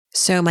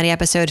So Money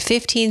episode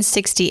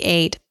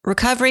 1568,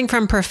 Recovering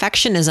from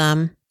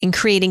Perfectionism and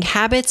Creating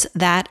Habits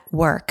That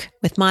Work,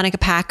 with Monica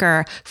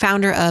Packer,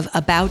 founder of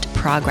About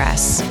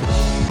Progress.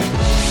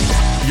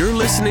 You're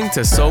listening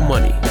to So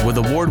Money with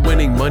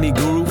award-winning money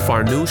guru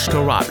Farnoosh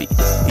Torabi.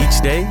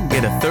 Each day,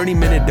 get a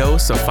 30-minute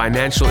dose of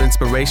financial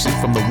inspiration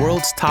from the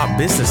world's top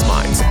business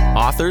minds,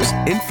 authors,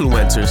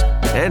 influencers,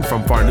 and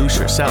from Farnoosh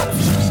herself.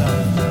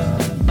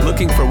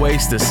 Looking for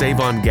ways to save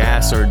on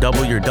gas or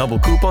double your double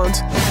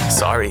coupons?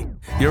 Sorry,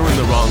 you're in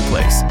the wrong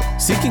place.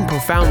 Seeking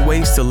profound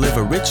ways to live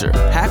a richer,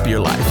 happier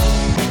life.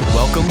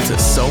 Welcome to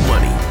So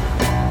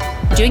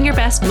Money. Doing your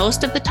best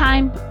most of the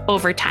time,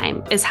 over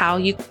time, is how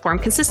you form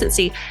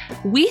consistency.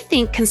 We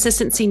think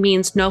consistency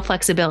means no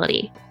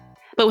flexibility,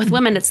 but with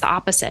women, it's the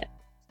opposite.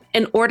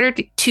 In order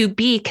to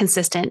be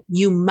consistent,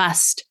 you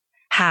must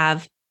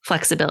have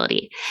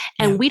flexibility.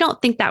 And we don't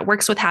think that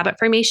works with habit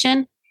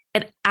formation.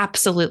 It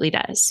absolutely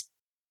does.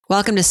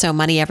 Welcome to So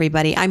Money,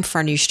 everybody. I'm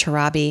Farnoosh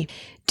Torabi.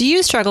 Do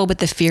you struggle with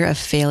the fear of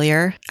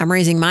failure? I'm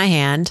raising my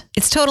hand.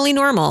 It's totally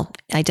normal.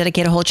 I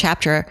dedicate a whole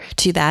chapter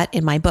to that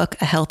in my book,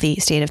 A Healthy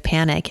State of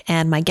Panic.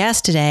 And my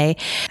guest today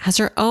has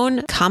her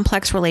own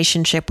complex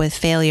relationship with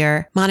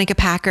failure. Monica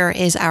Packer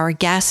is our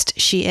guest.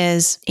 She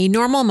is a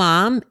normal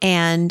mom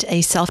and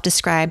a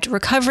self-described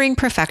recovering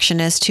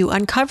perfectionist who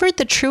uncovered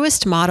the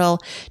truest model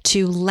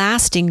to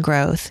lasting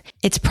growth.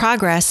 It's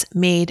progress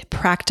made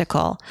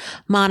practical.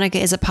 Monica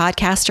is a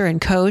podcaster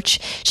and coach.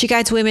 She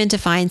guides women to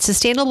find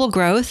sustainable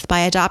growth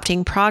by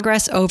adopting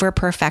progress over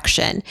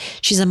perfection.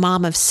 She's a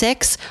mom of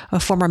 6, a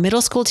former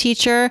middle school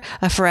teacher,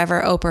 a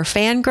forever Oprah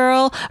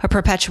fangirl, a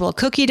perpetual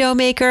cookie dough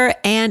maker,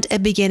 and a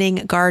beginning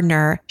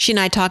gardener. She and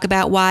I talk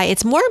about why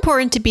it's more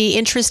important to be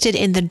interested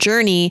in the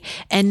journey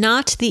and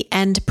not the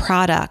end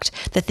product,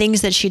 the things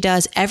that she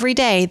does every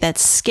day that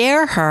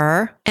scare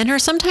her, and her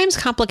sometimes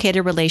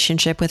complicated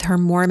relationship with her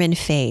Mormon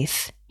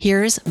faith.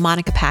 Here's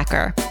Monica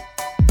Packer.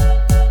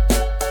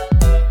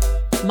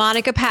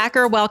 Monica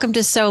Packer, welcome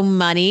to So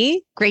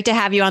Money. Great to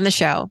have you on the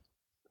show.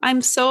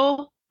 I'm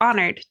so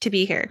honored to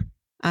be here.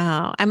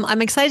 Oh,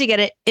 I'm excited to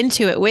get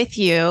into it with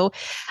you.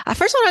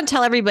 First, I want to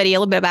tell everybody a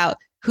little bit about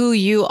who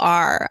you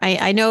are.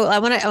 I know I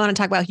want to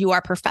talk about who you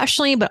are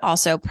professionally, but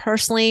also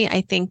personally.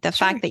 I think the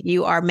fact that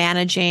you are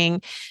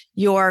managing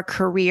your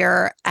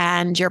career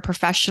and your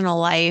professional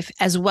life,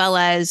 as well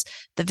as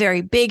the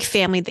very big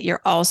family that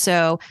you're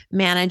also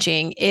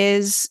managing,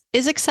 is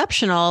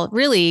exceptional.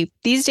 Really,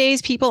 these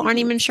days, people aren't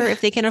even sure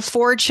if they can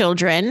afford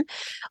children,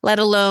 let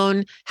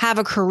alone have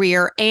a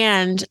career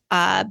and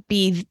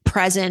be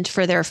present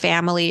for their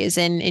families.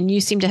 And you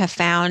seem to have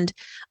found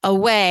a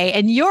way,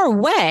 and your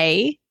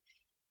way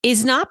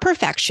is not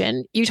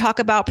perfection. You talk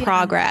about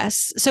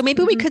progress. So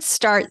maybe we could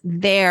start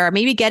there,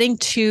 maybe getting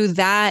to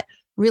that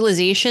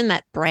realization,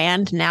 that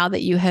brand now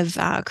that you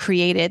have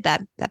created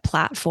that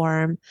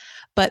platform,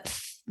 but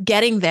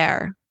getting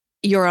there,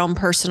 your own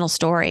personal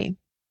story.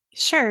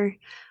 Sure.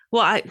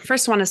 Well, I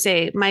first want to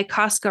say my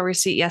Costco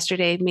receipt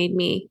yesterday made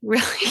me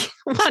really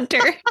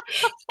wonder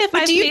if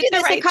I made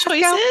the right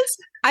choices.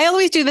 I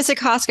always do this at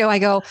Costco. I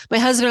go, my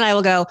husband and I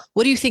will go,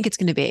 what do you think it's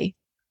going to be?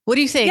 What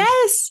do you think?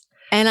 Yes.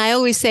 And I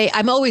always say,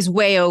 I'm always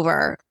way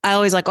over. I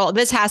always like, oh,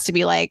 this has to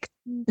be like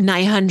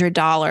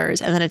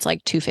 $900. And then it's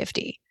like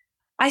 $250.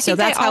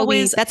 That's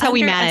how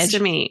we manage.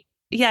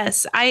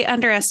 Yes, I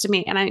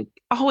underestimate, and I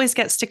always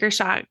get sticker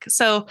shock.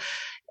 So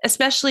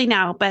especially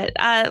now, but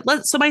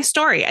so my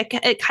story,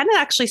 it kind of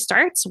actually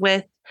starts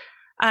with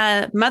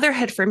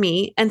motherhood for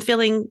me and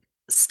feeling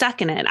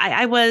stuck in it.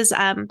 I was,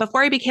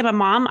 before I became a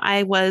mom,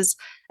 I was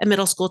a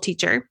middle school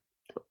teacher,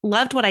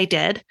 loved what I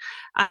did,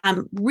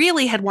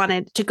 really had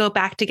wanted to go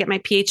back to get my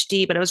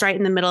PhD, but it was right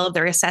in the middle of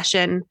the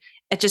recession.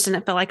 It just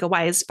didn't feel like a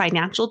wise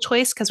financial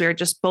choice because we were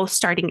just both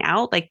starting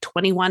out, like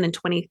 21 and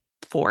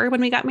 24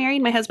 when we got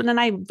married, my husband and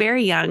I,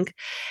 very young.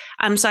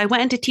 So I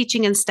went into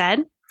teaching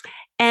instead.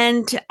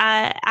 And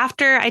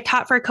after I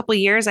taught for a couple of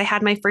years, I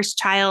had my first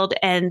child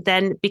and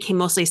then became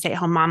mostly a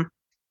stay-at-home mom.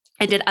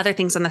 I did other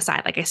things on the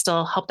side. Like I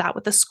still helped out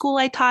with the school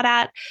I taught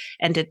at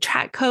and did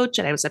track coach,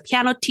 and I was a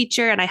piano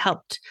teacher, and I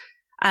helped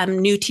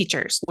new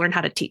teachers learn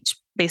how to teach,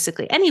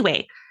 basically.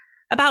 Anyway,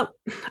 about,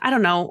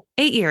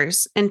 8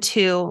 years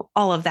into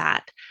all of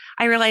that,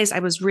 I realized I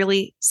was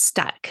really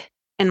stuck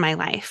in my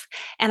life,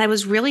 and I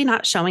was really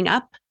not showing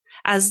up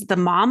as the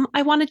mom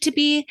I wanted to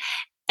be.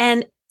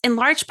 And in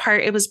large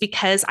part, it was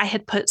because I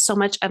had put so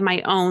much of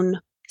my own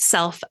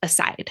self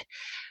aside,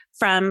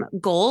 from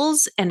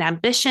goals and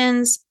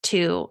ambitions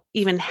to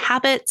even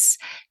habits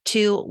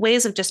to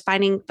ways of just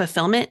finding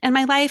fulfillment in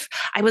my life.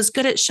 I was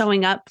good at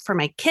showing up for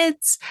my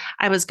kids.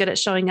 I was good at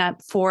showing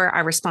up for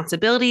our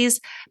responsibilities,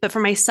 but for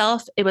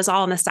myself, it was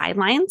all on the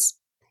sidelines.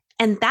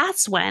 And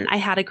that's when I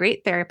had a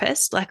great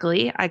therapist.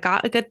 Luckily, I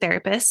got a good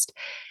therapist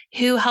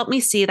who helped me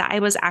see that I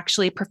was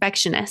actually a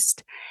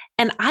perfectionist.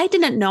 And I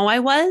didn't know I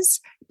was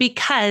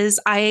because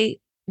I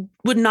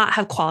would not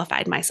have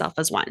qualified myself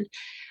as one.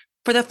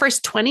 For the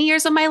first 20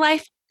 years of my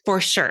life,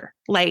 for sure,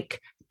 like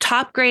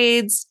top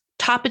grades,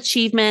 top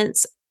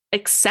achievements,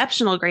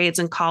 exceptional grades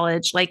in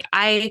college. Like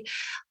I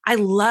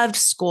loved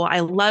school. I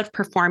loved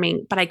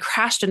performing, but I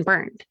crashed and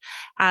burned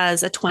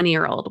as a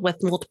 20-year-old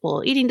with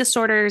multiple eating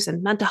disorders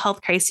and mental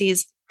health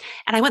crises.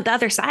 And I went the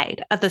other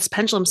side of this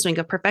pendulum swing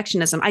of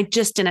perfectionism. I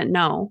just didn't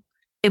know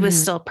it was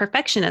still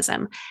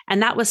perfectionism.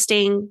 And that was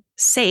staying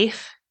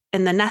safe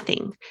in the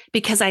nothing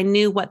because I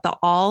knew what the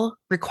all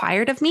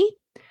required of me.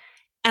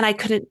 And I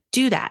couldn't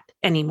do that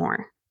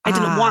anymore. I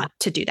didn't want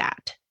to do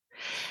that.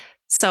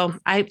 So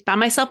I found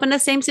myself in the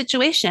same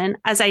situation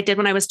as I did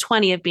when I was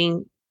 20 of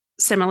being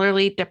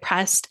similarly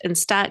depressed and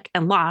stuck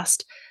and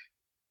lost,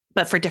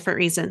 but for different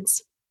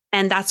reasons.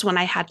 And that's when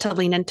I had to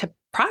lean into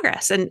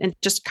progress and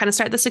just kind of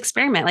start this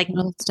experiment. Like,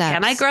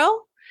 can I grow?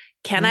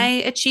 Can I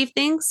achieve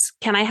things?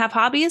 Can I have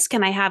hobbies?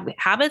 Can I have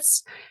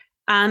habits?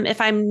 If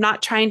I'm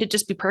not trying to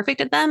just be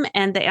perfect at them?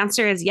 And the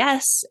answer is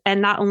yes.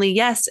 And not only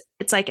yes,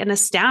 it's like an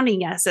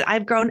astounding yes.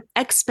 I've grown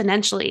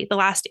exponentially the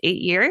last 8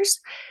 years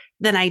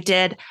than I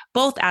did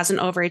both as an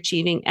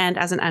overachieving and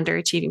as an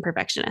underachieving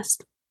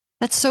perfectionist.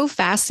 That's so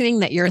fascinating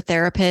that your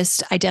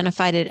therapist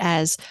identified it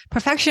as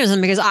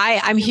perfectionism, because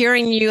I'm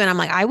hearing you and I'm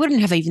like, I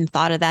wouldn't have even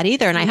thought of that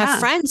either. And I have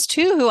friends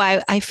too, who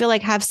I feel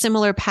like have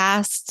similar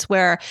pasts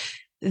where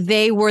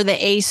they were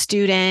the A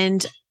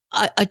student,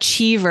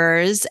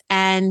 achievers.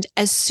 And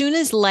as soon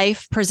as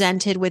life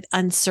presented with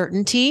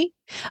uncertainty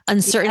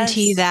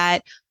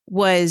that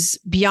was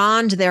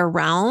beyond their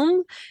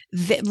realm,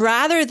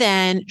 rather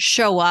than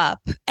show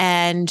up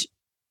and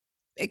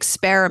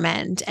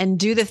experiment and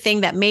do the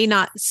thing that may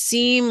not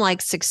seem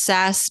like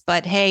success,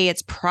 but hey,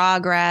 it's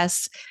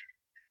progress,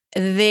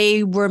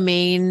 they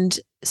remained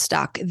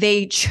stuck.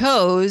 They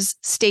chose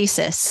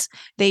stasis.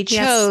 They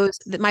chose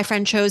that my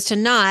friend chose to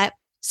not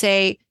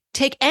say,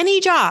 take any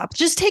job,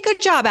 just take a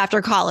job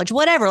after college,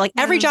 whatever. Like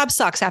every job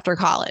sucks after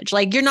college.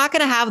 Like you're not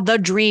going to have the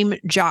dream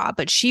job,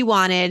 but she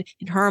wanted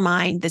in her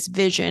mind this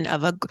vision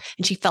of and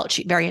she felt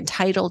very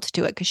entitled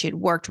to it because she had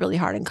worked really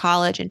hard in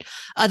college and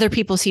other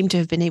people seem to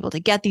have been able to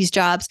get these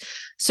jobs.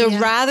 So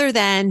rather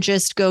than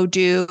just go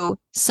do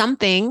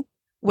something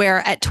where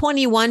at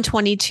 21,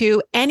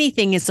 22,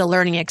 anything is a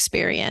learning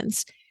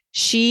experience,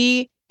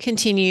 she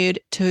continued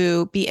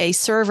to be a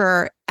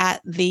server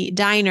at the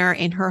diner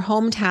in her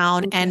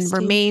hometown and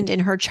remained in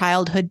her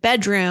childhood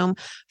bedroom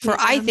for,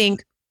 I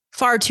think,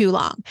 far too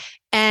long.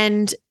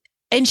 And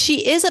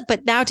she is,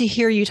 but now to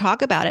hear you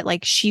talk about it,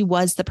 like she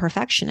was the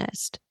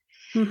perfectionist.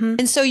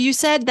 And so you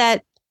said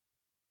that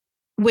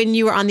when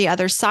you were on the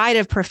other side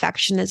of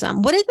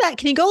perfectionism, what is that?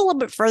 Can you go a little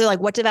bit further? Like,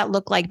 what did that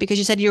look like? Because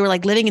you said you were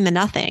like living in the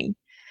nothing.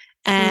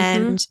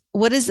 And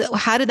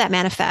how did that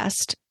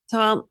manifest?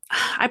 So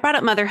I brought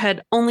up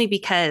motherhood only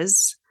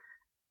because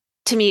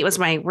to me, it was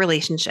my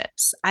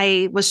relationships.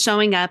 I was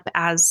showing up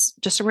as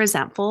just a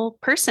resentful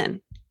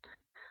person.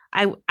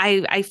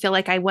 I feel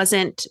like I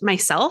wasn't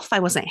myself. I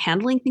wasn't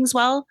handling things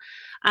well.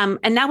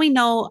 And now we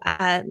know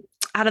out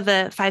of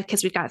the 5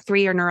 kids, we've got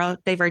 3 are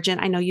neurodivergent.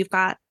 I know you've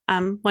got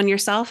one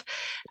yourself.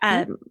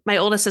 My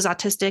oldest is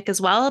autistic as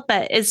well,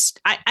 but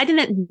I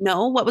didn't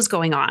know what was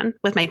going on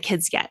with my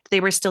kids yet. They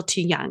were still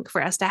too young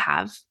for us to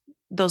have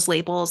those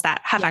labels that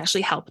have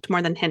actually helped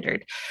more than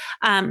hindered.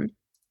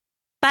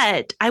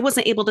 But I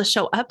wasn't able to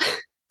show up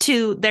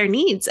to their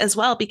needs as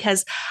well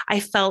because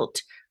I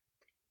felt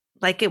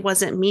like it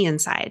wasn't me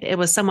inside. It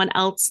was someone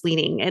else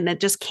leading. And it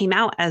just came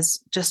out as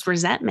just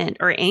resentment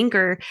or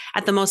anger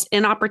at the most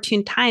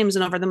inopportune times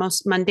and over the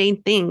most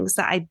mundane things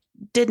that I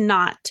did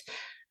not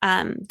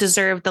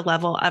deserve the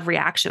level of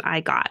reaction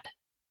I got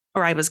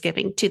or I was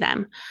giving to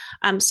them.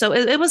 So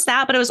it was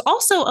that, but it was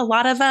also a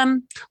lot of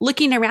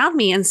looking around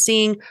me and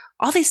seeing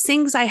all these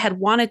things I had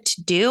wanted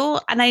to do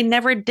and I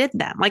never did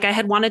them. Like I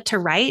had wanted to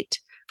write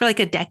for like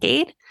a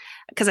decade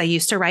because I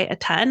used to write a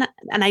ton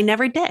and I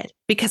never did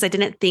because I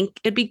didn't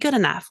think it'd be good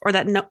enough or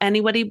that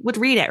anybody would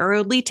read it or it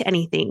would lead to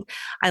anything.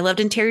 I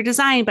loved interior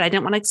design, but I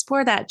didn't want to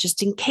explore that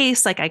just in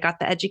case like I got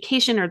the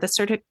education or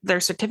their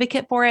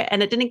certificate for it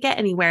and it didn't get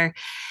anywhere.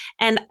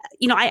 And,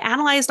 I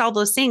analyzed all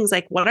those things.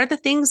 Like, what are the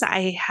things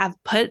I have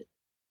put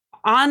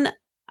on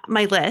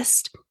my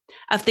list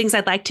of things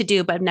I'd like to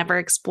do, but never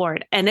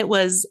explored? And it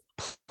was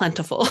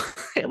plentiful.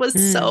 It was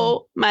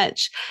so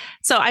much.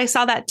 So I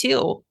saw that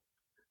too.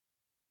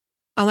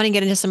 I want to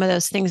get into some of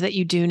those things that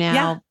you do now.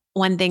 Yeah.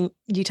 One thing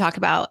you talk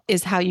about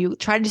is how you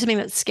try to do something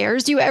that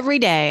scares you every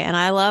day. And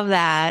I love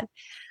that.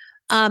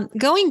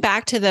 Going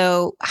back to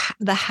the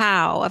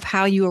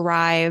how you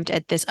arrived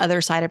at this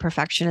other side of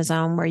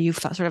perfectionism where you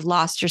sort of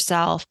lost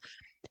yourself.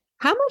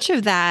 How much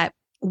of that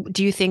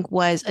do you think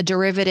was a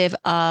derivative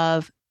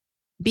of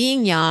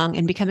being young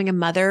and becoming a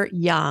mother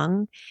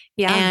young?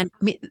 Yeah. And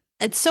I mean,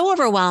 it's so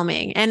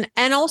overwhelming. And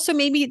also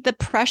maybe the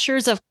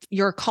pressures of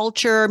your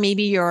culture,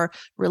 maybe your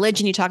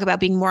religion, you talk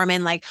about being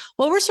Mormon, like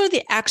what were sort of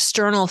the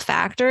external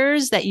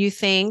factors that you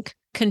think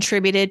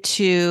contributed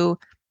to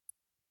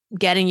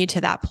getting you to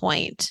that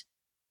point?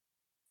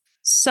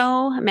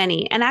 So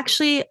many. And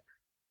actually,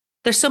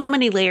 there's so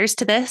many layers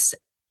to this.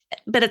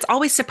 but it's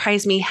always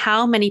surprised me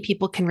how many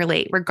people can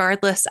relate,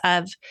 regardless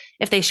of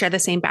if they share the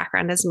same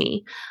background as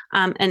me,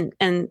 and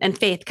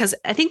faith. Because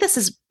I think this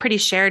is pretty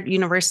shared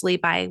universally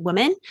by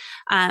women,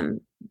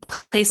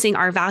 placing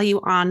our value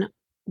on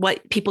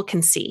what people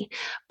can see,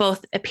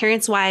 both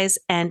appearance wise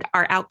and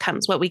our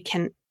outcomes, what we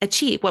can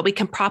achieve, what we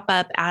can prop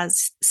up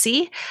as,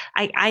 see,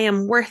 I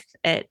am worth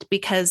it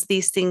because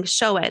these things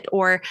show it,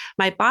 or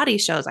my body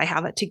shows I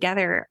have it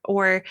together,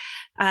 or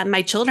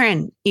my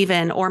children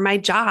even, or my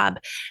job.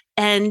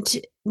 And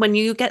when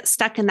you get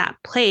stuck in that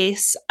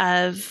place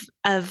of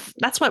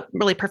that's what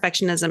really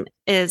perfectionism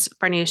is,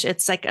 Farnoosh.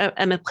 It's like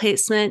a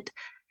misplacement.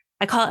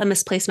 I call it a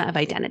misplacement of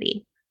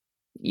identity.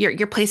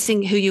 You're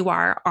placing who you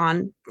are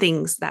on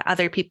things that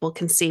other people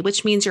can see,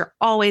 which means you're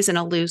always in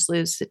a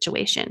lose-lose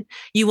situation.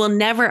 You will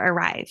never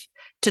arrive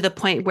to the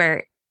point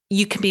where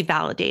you can be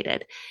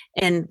validated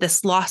in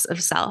this loss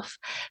of self.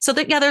 So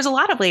that, yeah, there's a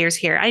lot of layers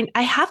here.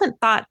 I haven't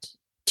thought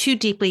too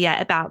deeply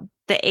yet about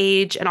the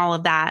age and all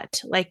of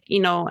that. Like,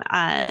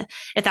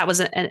 if that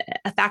was a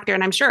factor,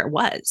 and I'm sure it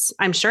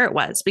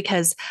was,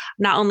 because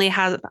not only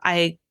have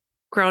I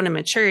grown in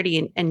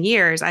maturity in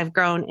years, I've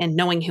grown in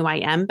knowing who I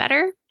am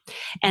better,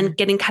 and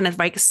getting kind of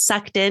like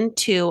sucked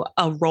into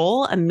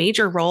a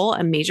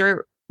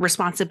major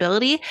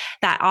responsibility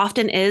that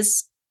often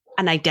is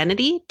an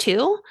identity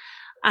too.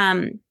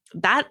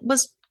 That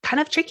was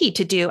kind of tricky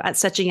to do at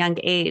such a young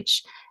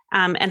age,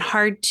 and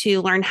hard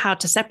to learn how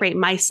to separate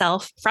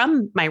myself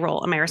from my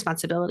role and my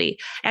responsibility.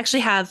 I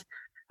actually have,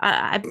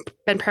 I've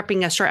been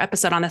prepping a short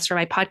episode on this for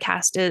my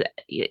podcast.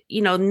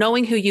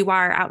 Knowing who you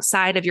are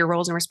outside of your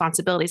roles and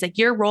responsibilities, like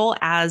your role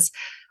as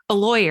a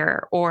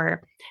lawyer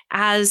or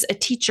as a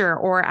teacher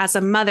or as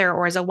a mother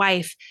or as a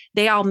wife,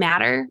 they all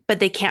matter, but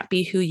they can't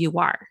be who you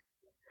are.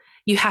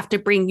 You have to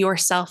bring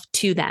yourself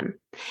to them.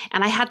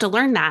 And I had to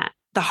learn that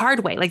the hard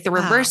way, like the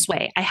reverse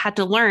way. I had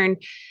to learn,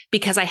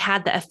 because I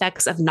had the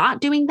effects of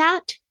not doing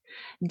that,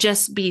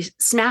 just be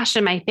smashed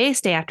in my face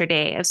day after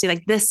day of saying,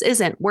 like, this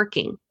isn't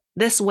working.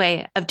 This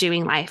way of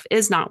doing life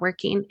is not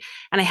working.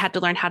 And I had to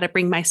learn how to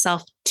bring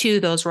myself to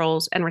those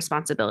roles and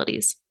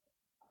responsibilities.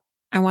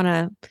 I want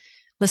to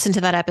listen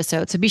to that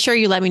episode. So be sure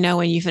you let me know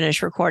when you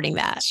finish recording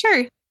that.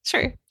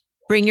 Sure.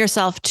 Bring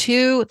yourself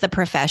to the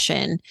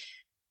profession.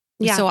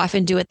 We so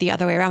often do it the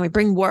other way around. We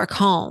bring work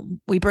home.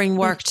 We bring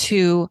work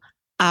to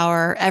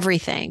our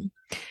everything.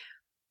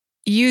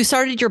 You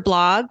started your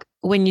blog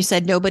when you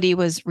said nobody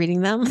was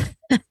reading them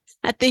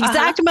at the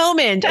exact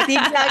moment,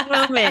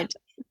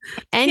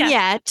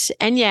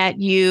 And yet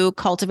you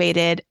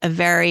cultivated a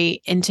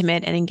very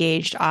intimate and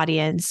engaged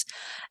audience.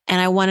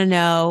 And I want to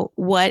know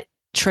what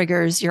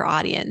triggers your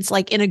audience,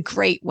 like in a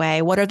great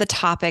way. What are the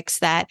topics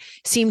that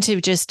seem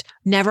to just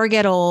never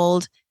get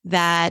old,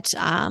 that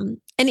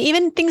and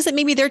even things that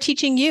maybe they're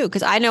teaching you?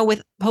 Because I know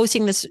with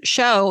hosting this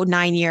show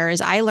 9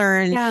 years, I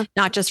learn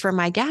not just from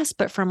my guests,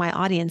 but from my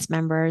audience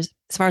members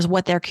as far as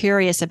what they're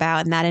curious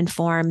about. And that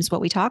informs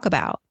what we talk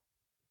about.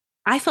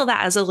 I feel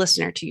that as a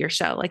listener to your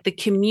show, like the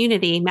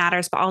community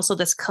matters, but also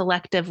this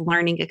collective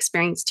learning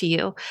experience to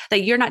you,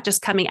 that you're not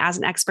just coming as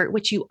an expert,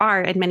 which you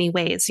are in many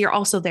ways. You're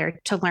also there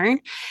to learn.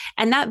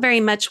 And that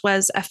very much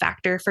was a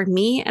factor for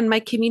me and my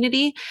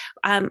community.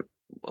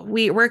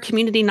 We're a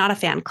community, not a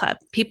fan club.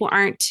 People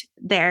aren't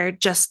there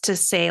just to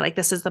say, like,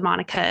 this is the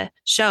Monica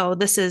show.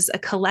 This is a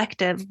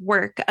collective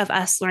work of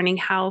us learning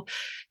how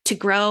to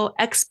grow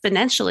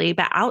exponentially,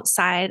 but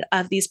outside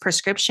of these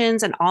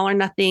prescriptions and all or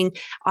nothing,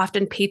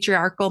 often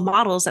patriarchal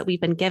models that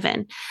we've been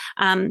given.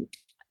 Some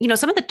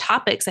of the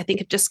topics I think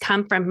have just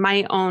come from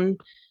my own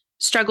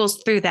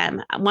struggles through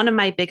them. One of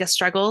my biggest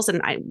struggles, and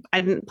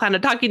I didn't plan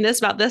on talking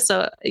about this,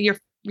 so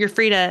you're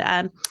free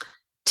to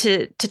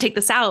take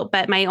this out,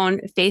 but my own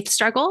faith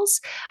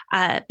struggles,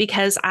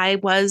 because I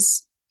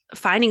was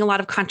finding a lot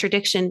of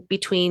contradiction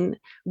between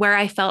where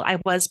I felt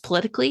I was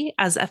politically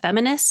as a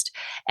feminist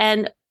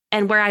and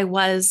where I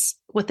was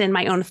within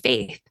my own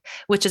faith,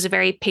 which is a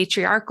very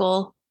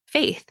patriarchal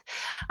faith.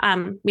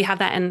 We have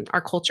that in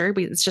our culture.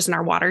 It's just in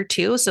our water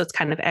too. So it's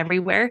kind of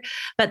everywhere.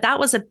 But that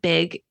was a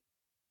big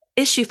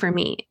issue for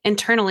me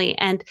internally.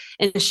 And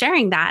in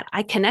sharing that,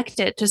 I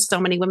connected to so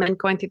many women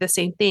going through the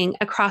same thing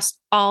across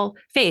all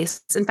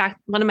faiths. In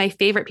fact, one of my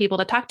favorite people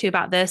to talk to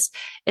about this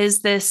is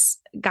this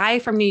guy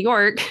from New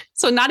York.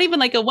 So not even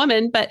like a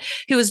woman, but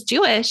who was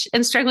Jewish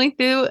and struggling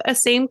through a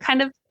same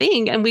kind of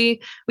thing. And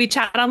we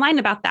chat online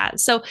about that.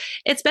 So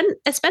it's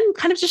been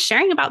kind of just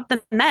sharing about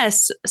the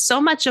mess. So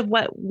much of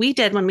what we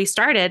did when we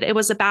started, it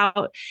was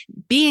about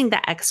being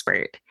the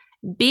expert,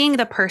 being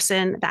the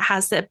person that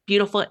has the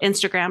beautiful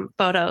Instagram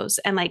photos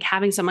and like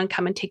having someone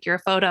come and take your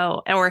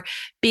photo, or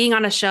being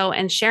on a show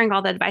and sharing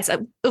all the advice,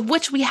 of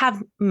which we have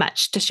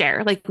much to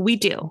share, like we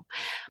do.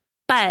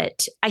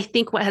 But I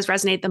think what has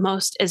resonated the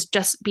most is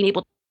just being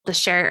able to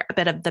share a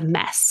bit of the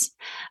mess,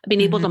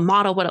 being able to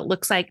model what it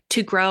looks like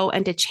to grow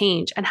and to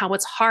change, and how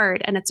it's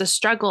hard and it's a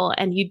struggle.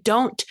 And you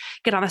don't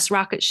get on this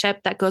rocket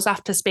ship that goes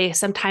off to space.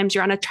 Sometimes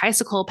you're on a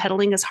tricycle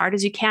pedaling as hard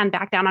as you can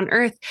back down on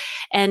Earth.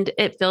 And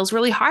it feels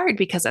really hard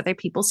because other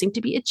people seem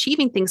to be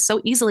achieving things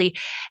so easily.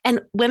 And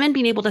women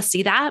being able to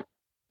see that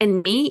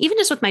in me, even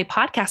just with my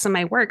podcast and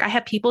my work. I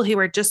have people who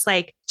are just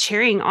like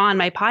cheering on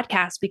my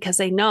podcast because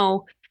they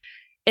know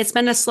it's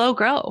been a slow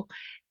grow.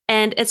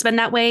 And it's been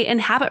that way in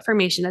habit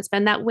formation. It's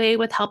been that way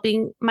with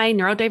helping my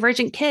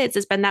neurodivergent kids.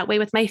 It's been that way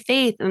with my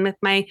faith and with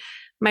my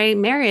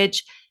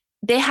marriage.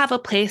 They have a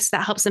place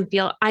that helps them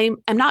feel I'm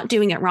not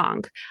doing it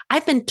wrong.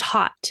 I've been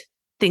taught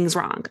things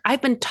wrong.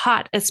 I've been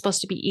taught it's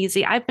supposed to be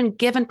easy. I've been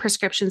given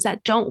prescriptions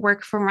that don't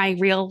work for my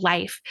real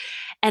life.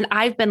 And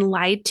I've been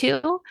lied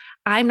to.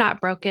 I'm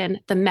not broken.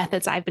 The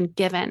methods I've been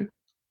given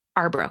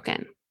are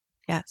broken.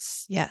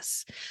 Yes.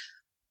 Yes.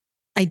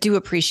 I do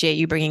appreciate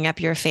you bringing up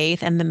your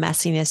faith and the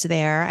messiness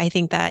there. I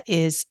think that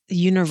is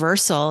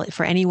universal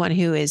for anyone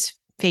who is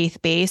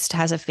faith-based,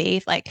 has a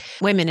faith, like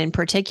women in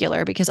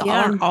particular, because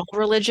aren't all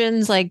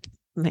religions like,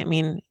 I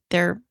mean,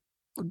 they're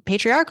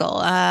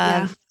patriarchal,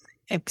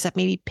 except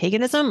maybe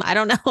paganism. I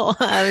don't know.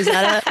 Is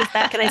that,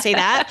 can I say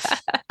that?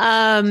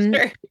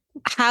 Sure.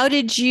 How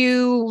did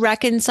you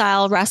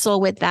wrestle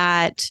with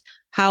that?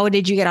 How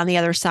did you get on the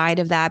other side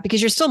of that?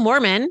 Because you're still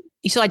Mormon.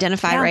 You still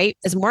identify, right,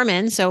 as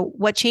Mormon. So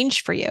what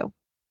changed for you?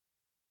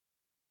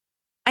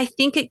 I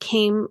think it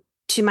came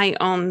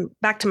to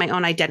back to my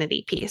own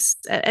identity piece.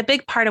 A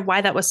big part of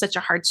why that was such a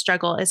hard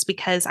struggle is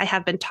because I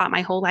have been taught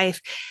my whole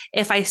life,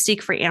 if I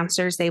seek for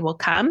answers, they will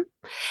come.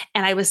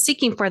 And I was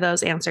seeking for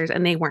those answers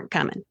and they weren't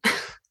coming.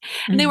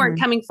 And they weren't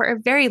coming for a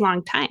very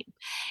long time.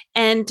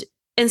 And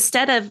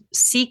instead of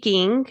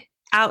seeking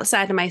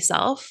outside of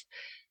myself,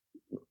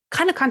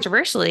 kind of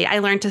controversially, I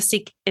learned to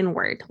seek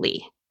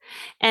inwardly.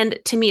 And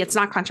to me, it's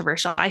not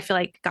controversial. I feel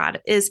like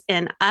God is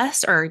in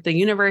us or the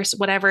universe,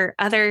 whatever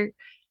other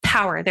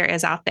power there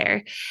is out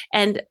there.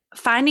 And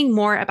finding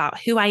more about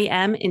who I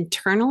am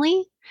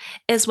internally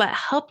is what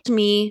helped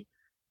me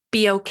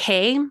be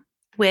okay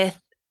with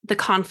the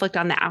conflict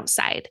on the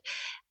outside.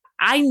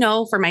 I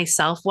know for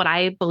myself what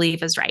I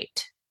believe is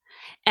right.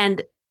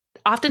 And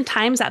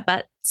oftentimes that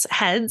butts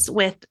heads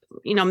with,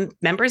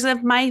 members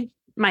of my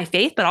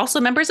faith, but also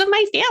members of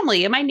my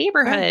family and my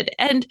neighborhood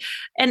and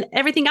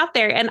everything out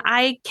there. And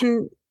I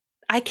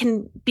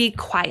can be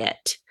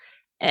quiet,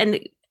 and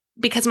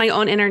because my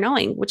own inner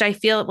knowing, which I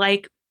feel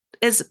like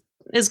is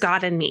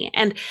God in me.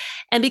 And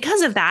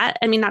because of that,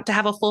 I mean, not to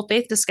have a full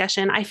faith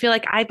discussion, I feel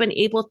like I've been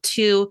able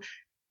to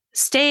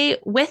stay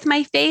with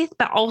my faith,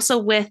 but also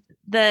with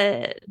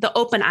the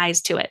open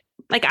eyes to it.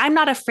 Like, I'm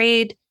not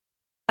afraid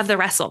of the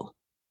wrestle.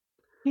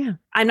 Yeah.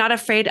 I'm not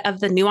afraid of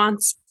the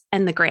nuance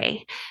and the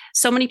gray.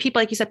 So many people,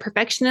 like you said,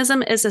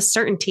 perfectionism is a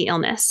certainty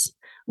illness.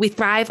 We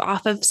thrive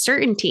off of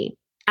certainty.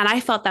 And I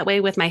felt that way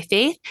with my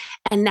faith.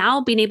 And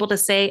now being able to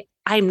say,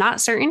 I'm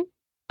not certain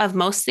of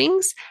most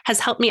things has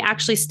helped me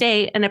actually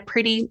stay in a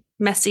pretty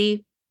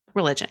messy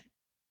religion.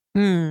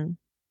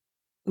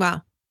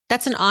 Wow.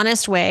 That's an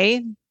honest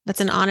way.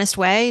 That's an honest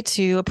way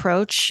to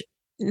approach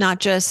not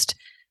just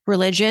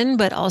religion,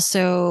 but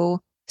also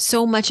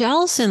so much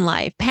else in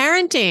life.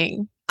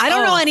 Parenting. I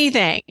don't know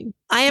anything.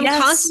 I am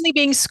constantly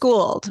being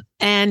schooled.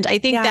 And I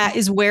think that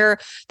is where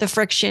the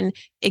friction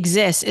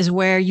exists, is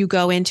where you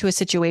go into a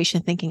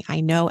situation thinking,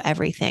 I know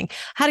everything.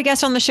 I had a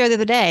guest on the show the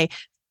other day,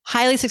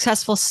 highly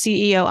successful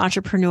CEO,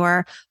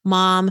 entrepreneur,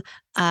 mom.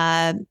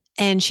 And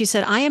she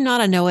said, I am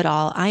not a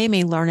know-it-all. I am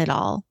a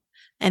learn-it-all.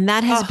 And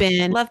that has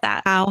been love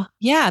that.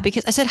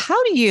 Because I said,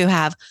 how do you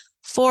have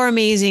four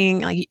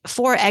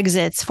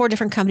exits, four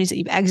different companies that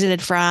you've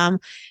exited from?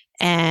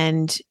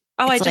 And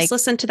I just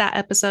listened to that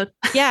episode.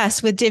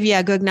 Yes, with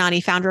Divya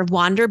Gugnani, founder of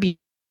Wander Beauty,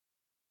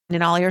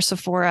 and all your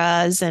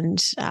Sephoras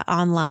and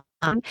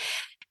online.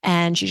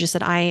 And she just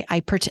said,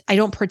 I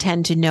don't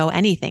pretend to know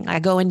anything. I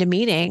go into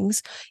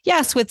meetings,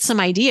 yes, with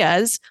some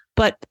ideas,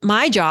 but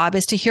my job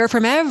is to hear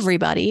from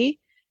everybody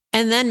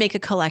and then make a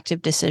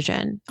collective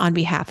decision on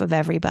behalf of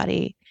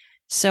everybody.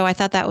 So I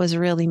thought that was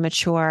really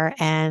mature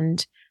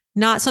and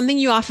not something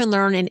you often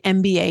learn in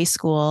MBA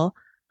school.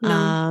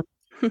 No.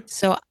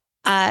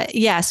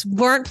 Yes,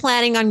 weren't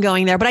planning on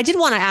going there, but I did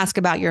want to ask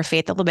about your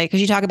faith a little bit,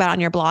 because you talk about on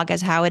your blog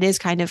as how it is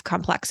kind of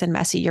complex and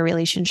messy, your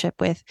relationship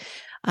with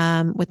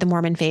the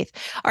Mormon faith.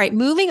 All right,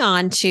 moving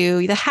on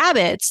to the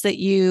habits that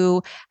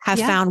you have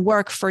found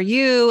work for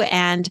you.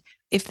 And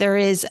if there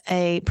is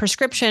a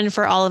prescription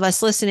for all of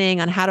us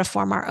listening on how to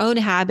form our own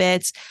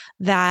habits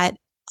that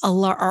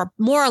are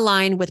more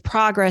aligned with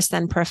progress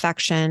than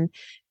perfection,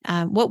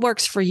 what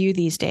works for you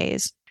these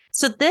days?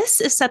 So this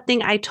is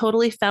something I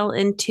totally fell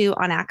into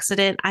on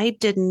accident. I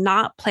did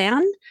not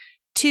plan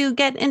to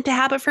get into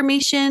habit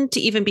formation,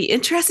 to even be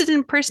interested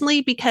in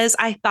personally, because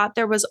I thought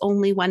there was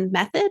only one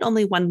method,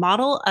 only one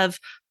model of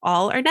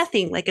all or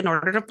nothing. Like, in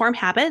order to form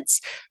habits,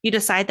 you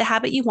decide the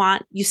habit you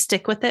want, you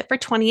stick with it for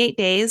 28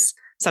 days,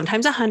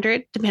 sometimes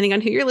 100, depending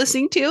on who you're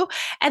listening to,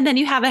 and then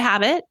you have a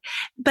habit.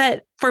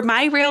 But for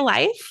my real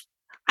life,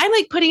 I'm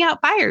like putting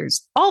out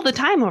fires all the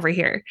time over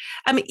here.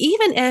 I mean,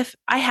 even if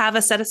I have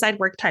a set aside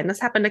work time, this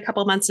happened a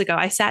couple of months ago.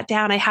 I sat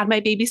down, I had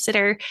my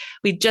babysitter.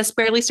 We just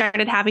barely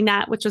started having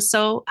that, which was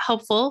so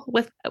helpful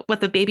with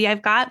the baby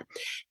I've got.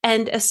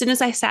 And as soon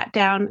as I sat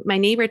down, my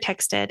neighbor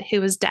texted, who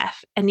was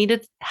deaf and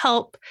needed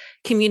help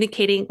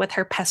communicating with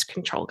her pest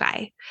control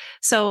guy.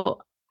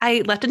 So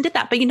I left and did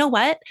that. But you know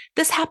what?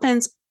 This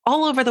happens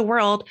all over the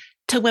world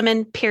to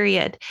women,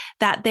 period,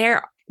 that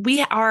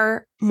we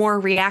are more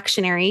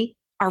reactionary.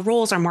 Our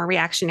roles are more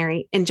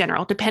reactionary in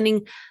general,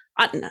 depending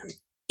on,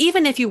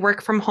 even if you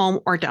work from home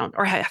or don't,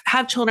 or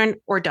have children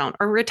or don't,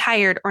 or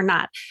retired or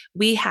not,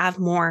 we have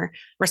more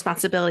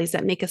responsibilities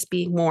that make us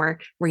be more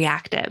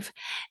reactive.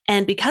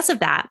 And because of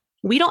that,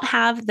 we don't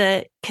have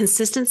the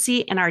consistency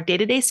in our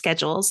day-to-day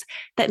schedules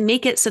that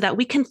make it so that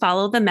we can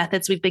follow the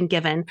methods we've been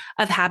given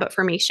of habit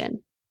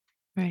formation.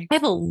 Right. I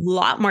have a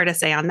lot more to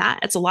say on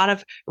that. It's a lot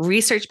of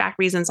research-backed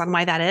reasons on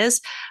why that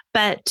is,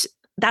 but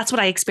that's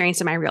what I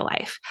experienced in my real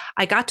life.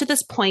 I got to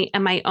this point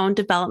in my own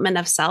development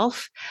of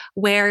self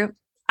where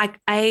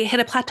I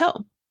hit a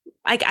plateau.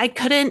 I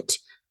couldn't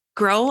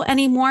grow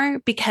anymore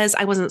because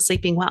I wasn't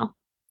sleeping well,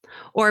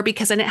 or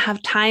because I didn't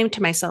have time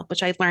to myself,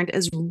 which I learned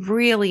is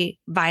really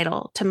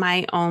vital to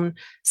my own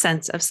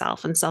sense of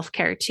self and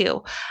self-care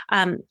too.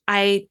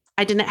 I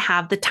didn't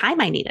have the time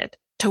I needed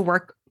to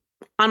work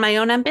on my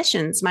own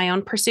ambitions, my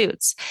own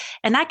pursuits.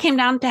 And that came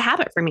down to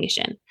habit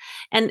formation.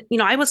 And,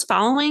 I was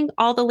following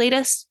all the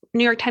latest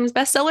New York Times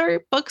bestseller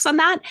books on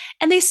that,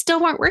 and they still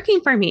weren't working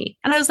for me.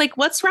 And I was like,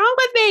 what's wrong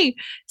with me?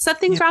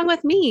 Something's wrong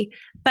with me.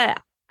 But,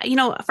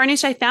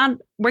 Farnoosh, I found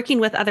working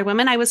with other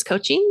women I was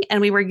coaching, and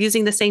we were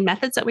using the same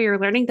methods that we were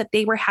learning, that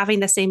they were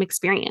having the same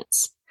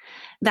experience,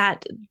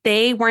 that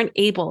they weren't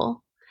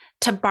able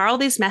to borrow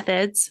these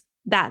methods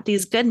that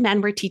these good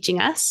men were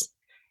teaching us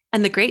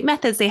and the great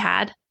methods they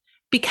had,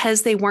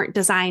 because they weren't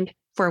designed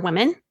for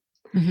women.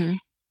 Mm-hmm.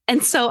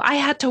 And so I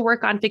had to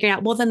work on figuring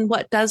out, well, then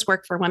what does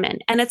work for women?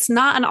 And it's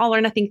not an all or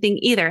nothing thing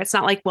either. It's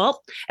not like,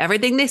 well,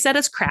 everything they said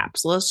is crap,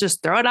 so let's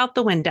just throw it out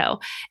the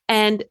window.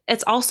 And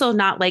it's also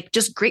not like,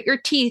 just grit your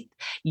teeth.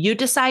 You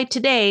decide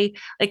today.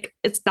 Like,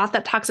 it's not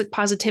that toxic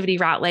positivity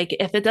route. Like,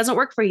 if it doesn't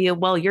work for you,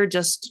 well, you're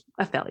just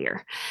a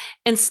failure.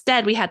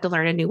 Instead, we had to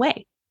learn a new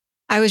way.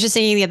 I was just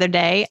thinking the other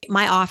day,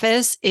 my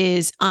office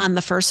is on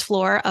the first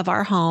floor of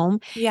our home.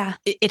 Yeah.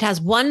 It has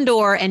one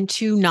door and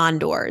two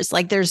non-doors.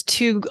 Like, there's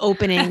two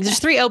openings. There's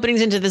three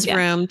openings into this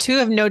room. Two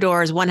have no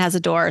doors. One has a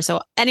door.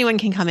 So anyone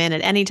can come in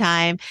at any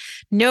time.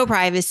 No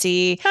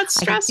privacy. That's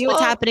stressful. I can see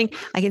what's happening.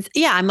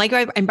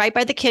 I'm right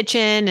by the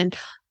kitchen. And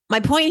my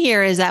point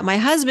here is that my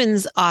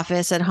husband's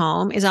office at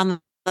home is on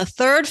the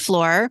third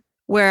floor,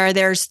 where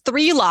there's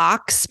 3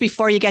 locks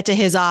before you get to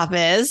his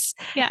office.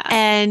 Yeah.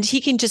 And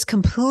he can just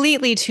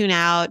completely tune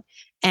out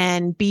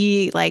and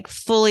be like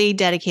fully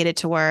dedicated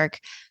to work.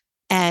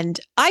 And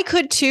I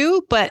could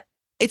too, but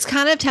it's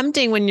kind of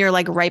tempting when you're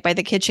like right by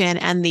the kitchen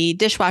and the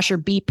dishwasher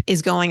beep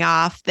is going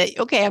off that,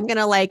 okay, I'm going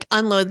to like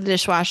unload the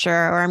dishwasher,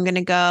 or I'm going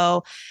to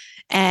go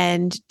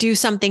and do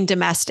something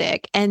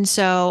domestic. And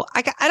so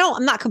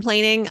I'm not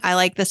complaining. I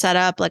like the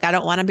setup. Like, I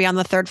don't want to be on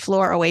the third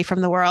floor away from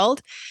the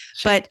world.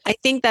 Sure. But I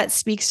think that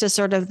speaks to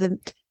sort of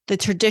the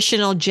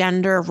traditional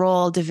gender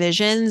role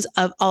divisions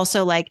of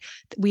also, like,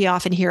 we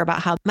often hear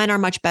about how men are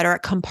much better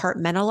at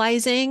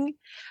compartmentalizing,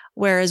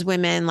 whereas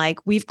women, like,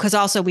 we've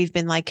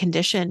been like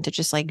conditioned to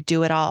just like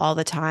do it all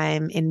the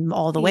time in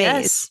all the ways.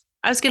 Yes.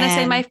 I was going to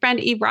say, my friend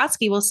Eve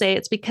Rodsky will say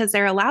it's because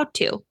they're allowed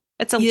to.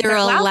 They're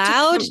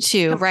allowed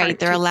to, right?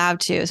 They're allowed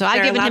to. So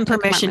I've given him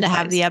permission to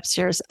have the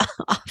upstairs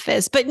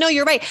office. But no,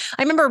 you're right.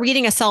 I remember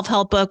reading a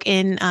self-help book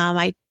in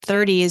my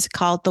 30s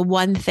called The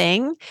One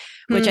Thing,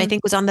 which I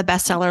think was on the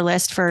bestseller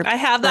list for I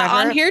have that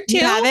forever. on here too.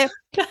 You have it.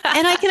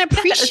 And I can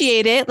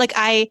appreciate it. Like,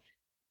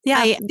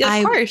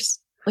 of course.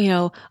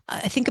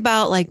 I think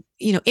about, like,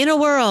 in a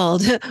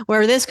world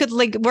where this could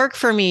like work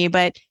for me,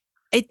 but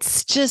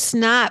it's just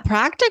not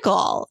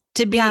practical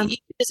to be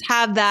just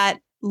have that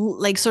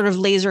like sort of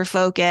laser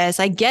focus.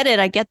 I get it.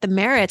 I get the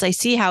merits. I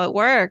see how it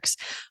works,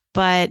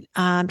 but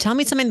tell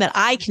me something that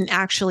I can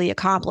actually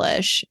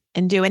accomplish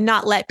and do, and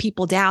not let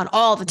people down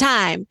all the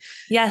time.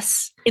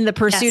 Yes. In the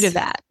pursuit of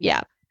that.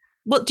 Yeah.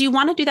 Well, do you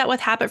want to do that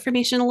with habit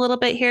formation a little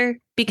bit here?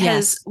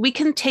 Because we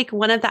can take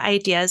one of the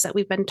ideas that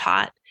we've been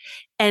taught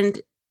and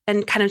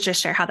kind of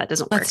just share how that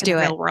doesn't work in the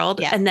real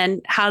world, and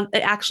then how it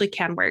actually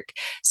can work.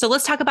 So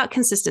let's talk about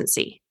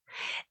consistency.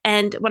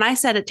 And when I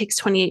said it takes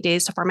 28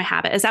 days to form a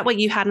habit, is that what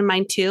you had in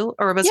mind too?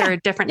 Or was there a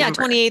different number?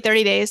 28,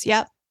 30 days.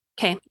 Yep.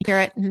 Okay.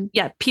 Hear it. Mm-hmm.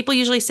 Yeah. People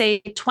usually say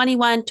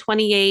 21,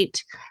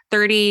 28,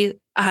 30,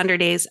 100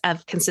 days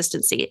of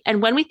consistency.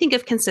 And when we think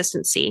of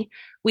consistency,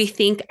 we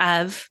think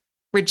of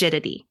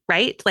rigidity,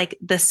 right? Like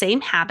the same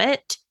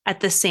habit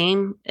at the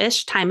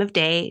same-ish time of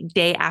day,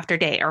 day after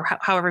day, or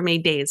however many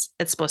days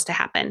it's supposed to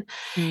happen.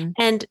 Mm.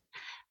 And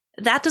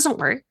that doesn't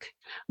work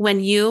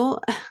when you...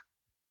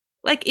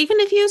 Like, even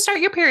if you start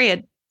your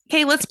period,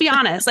 okay, let's be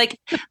honest, like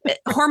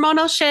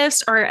hormonal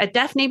shifts or a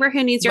deaf neighbor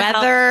who needs your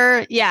help.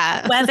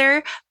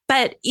 Weather.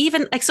 But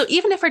even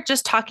if we're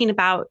just talking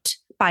about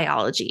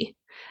biology,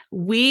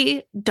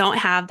 we don't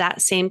have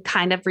that same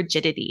kind of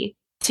rigidity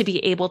to be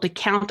able to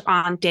count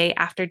on day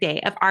after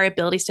day of our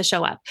abilities to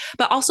show up.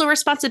 But also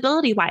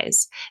responsibility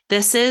wise,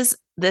 this is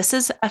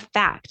a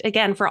fact,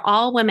 again, for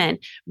all women,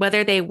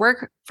 whether they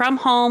work from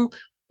home,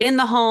 in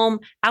the home,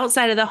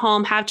 outside of the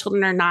home, have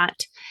children or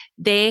not.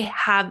 they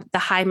have the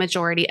high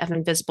majority of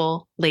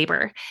invisible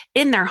labor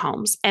in their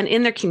homes and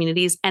in their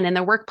communities and in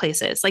their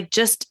workplaces. Like,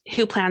 just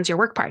who plans your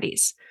work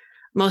parties?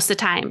 Most of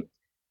the time,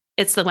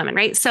 it's the women,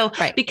 right? So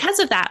because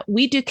of that,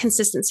 we do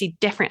consistency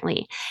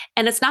differently.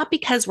 And it's not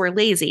because we're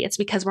lazy, it's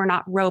because we're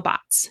not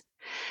robots.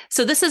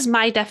 So this is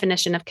my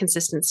definition of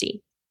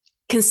consistency.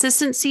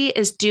 Consistency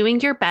is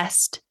doing your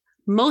best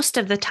most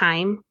of the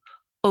time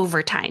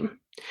over time.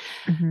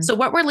 Mm-hmm. So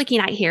what we're looking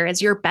at here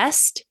is your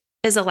best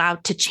is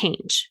allowed to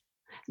change.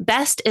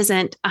 Best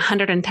isn't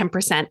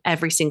 110%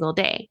 every single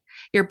day.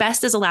 Your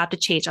best is allowed to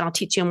change, and I'll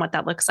teach you what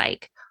that looks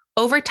like.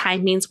 Over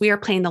time means we are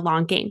playing the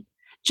long game,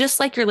 just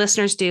like your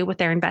listeners do with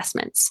their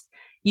investments.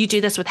 You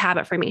do this with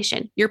habit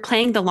formation. You're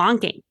playing the long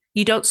game.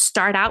 You don't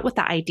start out with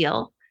the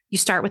ideal. You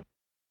start with,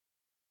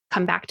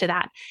 come back to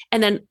that.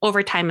 And then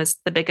over time is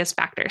the biggest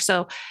factor.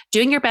 So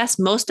doing your best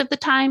most of the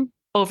time,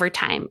 over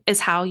time is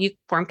how you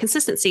form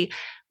consistency.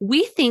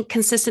 We think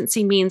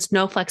consistency means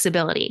no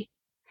flexibility,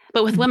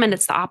 but with women,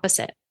 it's the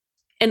opposite.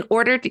 In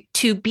order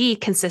to be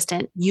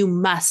consistent, you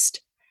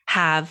must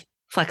have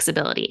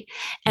flexibility.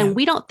 And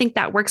we don't think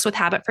that works with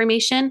habit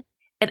formation.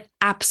 It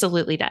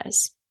absolutely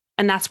does.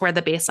 And that's where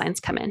the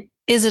baselines come in.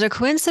 Is it a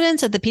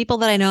coincidence that the people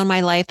that I know in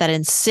my life that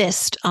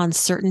insist on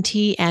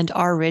certainty and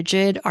are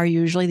rigid are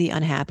usually the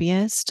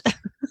unhappiest?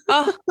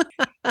 Oh,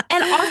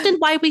 and often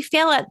why we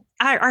fail at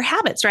our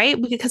habits, right?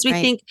 Because we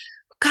think,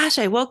 gosh,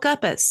 I woke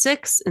up at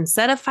 6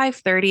 instead of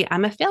 5:30.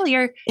 I'm a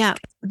failure. Yeah.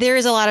 There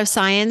is a lot of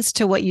science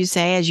to what you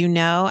say, as you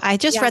know. I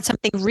just read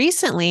something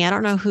recently. I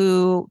don't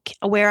know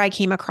where I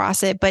came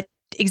across it, but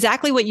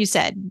exactly what you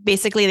said.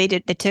 Basically,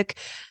 they took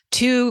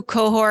 2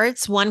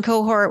 cohorts. One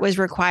cohort was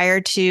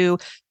required to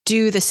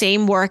do the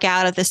same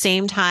workout at the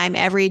same time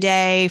every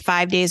day,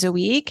 5 days a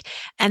week.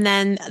 And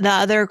then the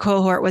other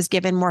cohort was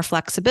given more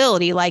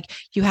flexibility. Like,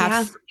 you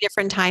have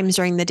different times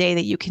during the day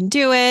that you can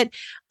do it.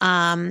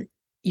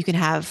 You can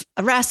have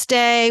a rest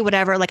day,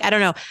 whatever. Like, I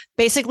don't know.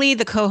 Basically,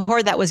 the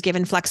cohort that was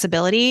given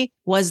flexibility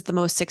was the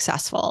most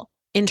successful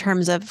in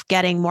terms of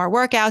getting more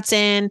workouts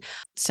in.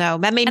 So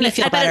that made me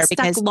feel better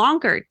because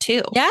longer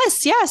too.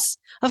 Yes,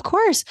 of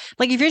course.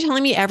 Like, if you're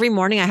telling me every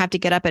morning I have to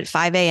get up at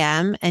 5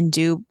 a.m. and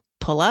do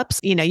pull-ups,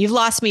 you've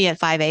lost me at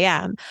 5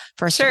 a.m.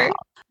 first of all.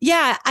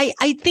 Yeah,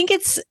 I think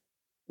it's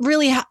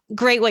really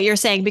great what you're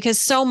saying,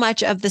 because so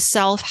much of the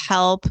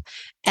self-help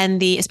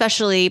and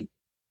especially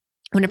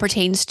when it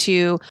pertains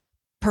to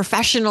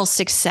professional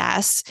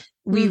success,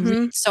 we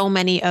read so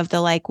many of the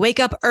like, wake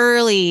up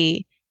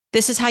early.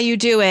 This is how you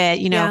do it,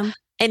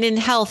 and in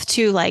health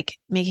too, like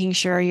making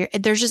sure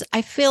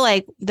I feel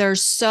like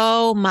there's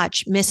so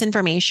much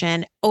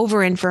misinformation,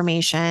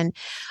 overinformation,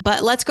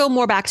 but let's go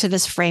more back to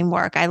this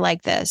framework. I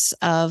like this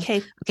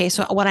okay.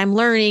 So what I'm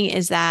learning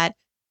is that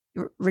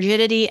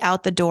rigidity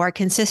out the door.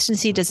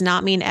 Consistency does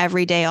not mean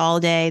every day, all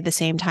day, the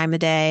same time of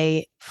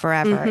day,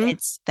 forever.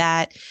 It's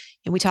that,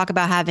 and we talk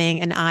about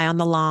having an eye on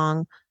the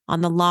long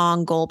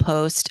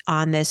goalpost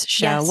on this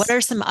show. Yes. What are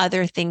some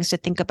other things to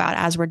think about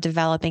as we're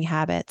developing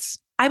habits?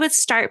 I would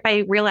start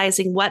by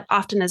realizing what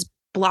often is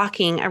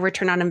blocking a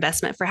return on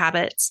investment for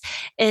habits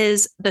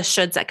is the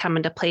shoulds that come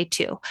into play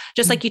too.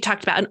 Just like you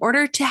talked about, in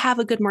order to have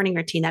a good morning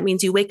routine, that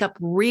means you wake up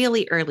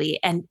really early,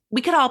 and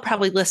we could all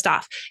probably list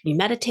off, you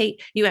meditate,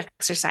 you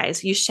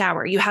exercise, you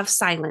shower, you have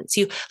silence,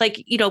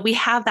 we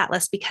have that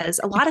list because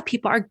a lot of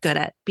people are good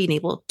at being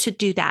able to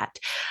do that.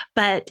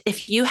 But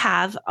if you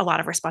have a lot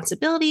of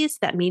responsibilities,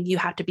 that mean you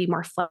have to be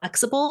more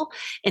flexible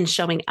in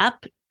showing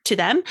up to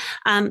them,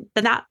 then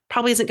that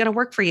probably isn't going to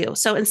work for you.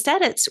 So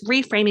instead, it's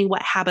reframing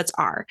what habits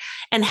are.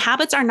 And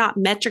habits are not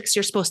metrics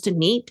you're supposed to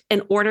meet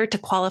in order to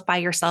qualify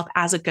yourself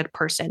as a good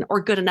person or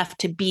good enough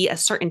to be a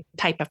certain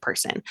type of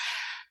person.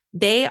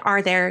 They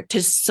are there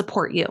to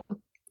support you,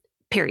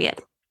 period.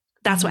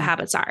 That's what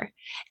habits are.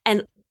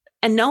 And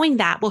knowing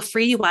that will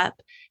free you up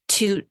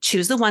to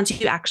choose the ones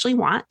you actually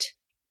want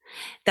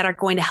that are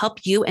going to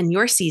help you in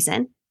your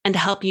season and to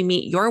help you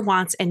meet your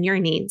wants and your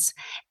needs,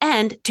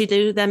 and to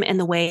do them in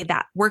the way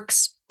that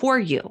works for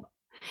you.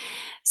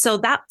 So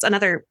that's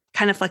another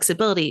kind of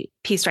flexibility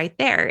piece right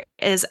there,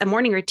 is a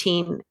morning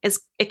routine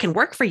it can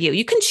work for you.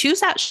 You can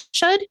choose that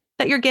should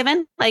that you're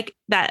given, like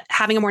that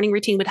having a morning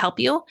routine would help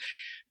you.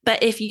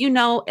 But if you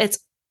know it's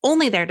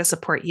only there to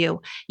support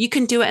you, you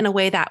can do it in a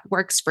way that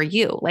works for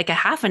you, like a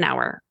half an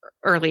hour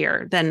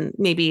earlier than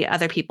maybe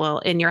other people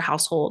in your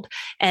household.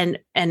 And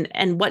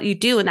what you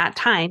do in that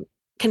time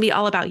can be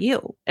all about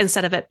you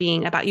instead of it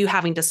being about you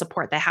having to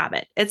support the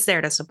habit. It's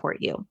there to support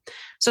you.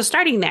 So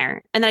starting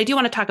there. And then I do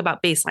want to talk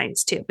about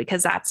baselines too,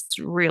 because that's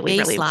really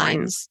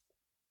important.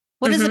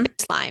 What is a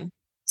baseline?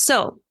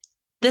 So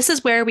this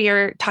is where we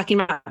are talking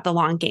about the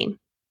long game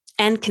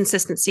and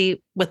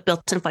consistency with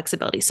built-in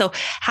flexibility. So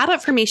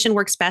habit formation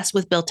works best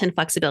with built-in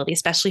flexibility,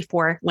 especially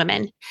for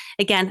women.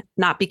 Again,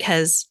 not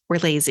because we're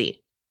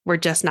lazy. We're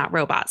just not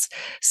robots.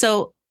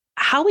 So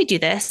how we do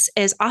this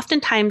is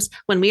oftentimes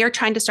when we are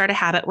trying to start a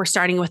habit, we're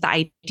starting with the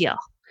ideal.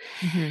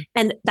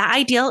 And the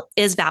ideal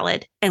is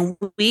valid, and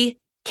we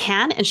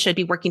can and should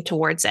be working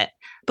towards it,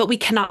 but we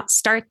cannot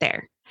start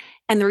there.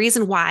 And the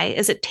reason why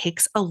is it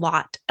takes a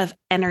lot of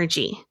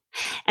energy.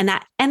 And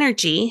that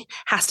energy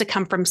has to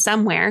come from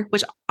somewhere,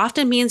 which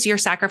often means you're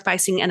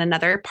sacrificing in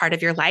another part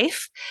of your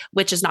life,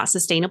 which is not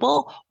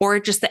sustainable, or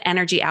just the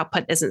energy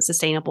output isn't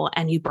sustainable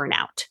and you burn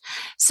out.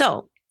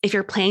 So if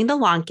you're playing the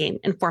long game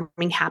and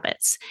forming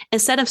habits,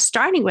 instead of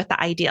starting with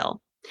the ideal,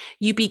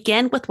 you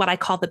begin with what I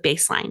call the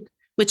baseline,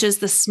 which is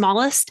the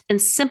smallest and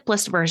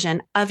simplest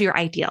version of your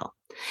ideal.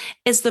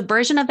 Is the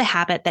version of the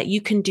habit that you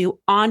can do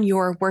on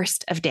your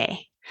worst of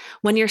day,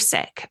 when you're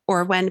sick,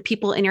 or when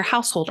people in your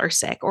household are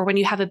sick, or when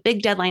you have a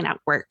big deadline at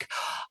work,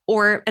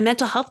 or a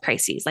mental health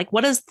crisis. Like,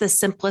 what is the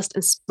simplest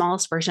and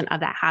smallest version of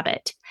that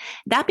habit?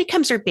 That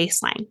becomes your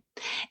baseline.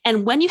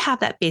 And when you have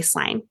that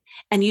baseline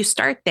and you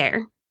start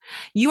there,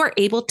 you are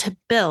able to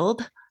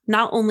build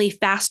not only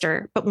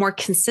faster, but more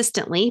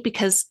consistently,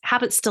 because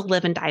habits still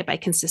live and die by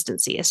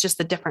consistency. It's just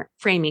the different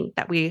framing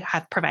that we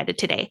have provided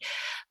today.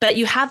 But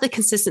you have the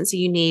consistency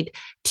you need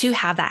to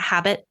have that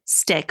habit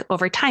stick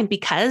over time,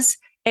 because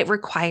it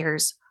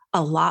requires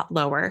a lot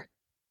lower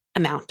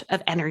amount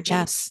of energy.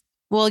 Yes.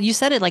 Well, you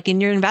said it, like in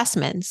your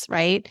investments,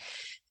 right?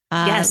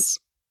 Yes.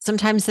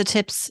 Sometimes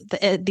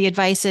the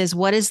advice is,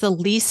 what is the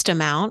least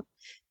amount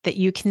that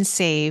you can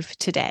save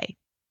today?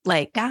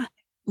 Like, Yeah.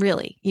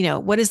 Really,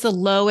 what is the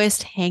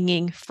lowest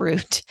hanging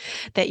fruit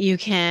that you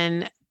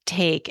can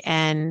take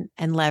and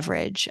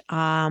leverage?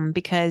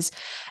 Because,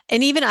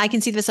 and even I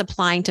can see this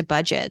applying to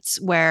budgets,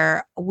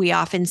 where we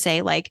often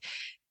say, like,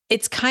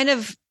 it's kind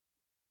of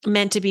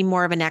meant to be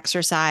more of an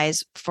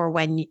exercise for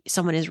when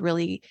someone is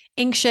really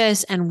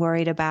anxious and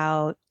worried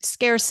about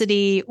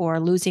scarcity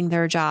or losing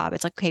their job.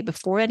 It's like, okay,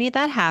 before any of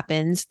that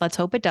happens, let's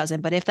hope it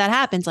doesn't. But if that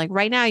happens, like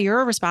right now,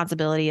 your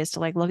responsibility is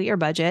to like look at your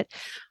budget.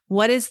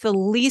 What is the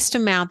least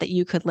amount that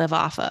you could live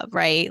off of,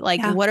 right?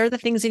 Like, what are the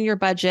things in your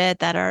budget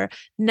that are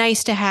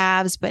nice to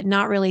haves, but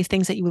not really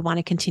things that you would want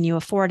to continue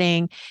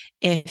affording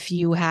if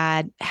you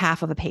had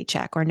half of a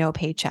paycheck or no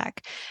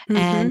paycheck?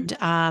 And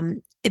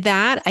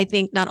that, I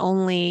think, not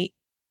only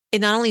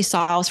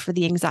solves for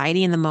the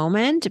anxiety in the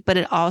moment, but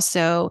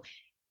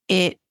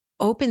it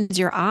opens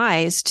your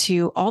eyes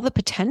to all the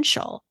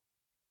potential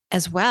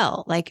as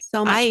well. Like,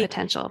 so much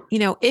potential.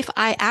 If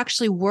I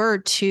actually were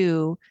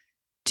to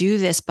do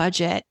this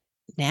budget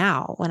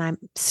now when I'm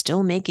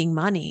still making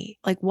money,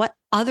 like, what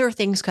other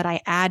things could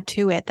I add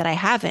to it that I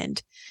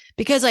haven't?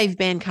 Because I've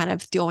been kind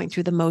of going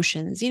through the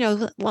motions,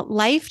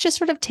 life just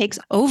sort of takes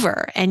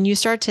over, and you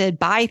start to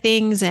buy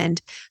things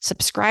and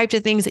subscribe to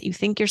things that you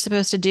think you're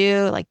supposed to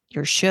do, like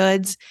your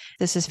shoulds.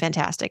 This is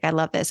fantastic. I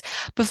love this.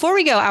 Before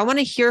we go, I want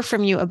to hear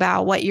from you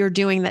about what you're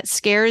doing that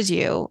scares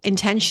you,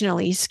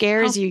 intentionally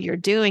scares you. You're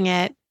doing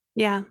it.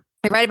 Yeah.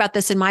 I write about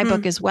this in my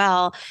book as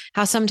well,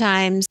 how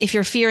sometimes if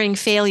you're fearing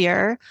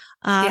failure,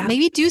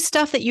 maybe do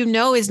stuff that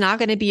is not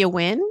going to be a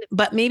win,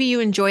 but maybe you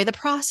enjoy the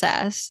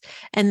process,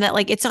 and that,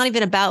 like, it's not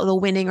even about the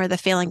winning or the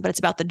failing, but it's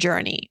about the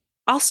journey.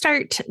 I'll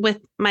start with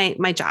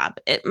my job.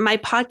 My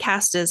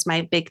podcast is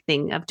my big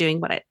thing of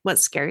doing what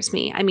scares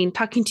me. I mean,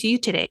 talking to you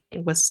today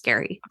was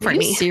scary for me.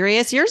 Are you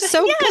serious? You're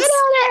so good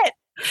at it.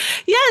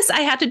 Yes,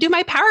 I had to do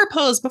my power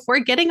pose before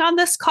getting on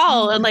this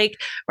call and like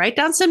write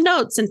down some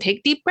notes and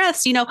take deep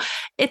breaths.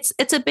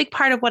 It's a big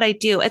part of what I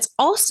do. It's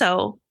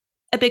also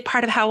a big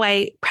part of how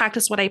I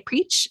practice what I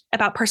preach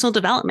about personal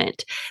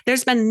development.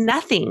 There's been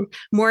nothing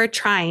more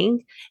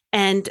trying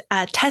and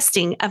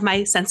testing of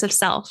my sense of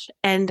self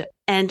and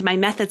my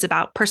methods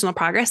about personal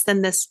progress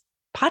than this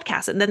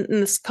podcast and then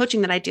this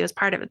coaching that I do as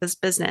part of this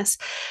business.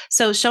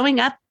 So showing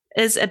up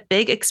is a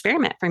big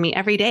experiment for me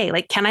every day.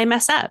 Like, can I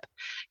mess up?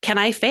 Can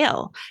I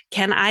fail?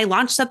 Can I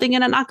launch something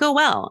and it not go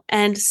well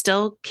and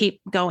still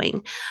keep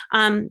going?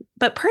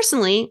 But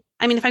personally,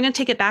 I mean, if I'm going to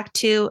take it back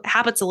to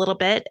habits a little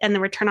bit and the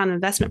return on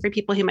investment for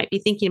people who might be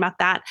thinking about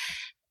that,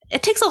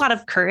 it takes a lot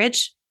of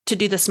courage to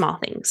do the small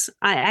things.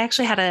 I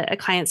actually had a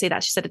client say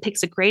that. She said it takes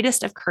the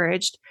greatest of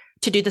courage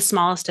to do the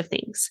smallest of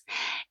things.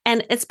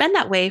 And it's been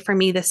that way for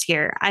me this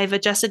year. I've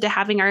adjusted to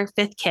having our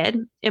fifth kid.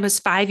 It was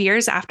 5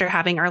 years after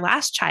having our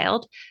last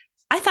child.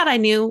 I thought I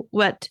knew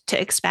what to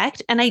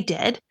expect, and I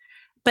did,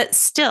 but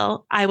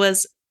still I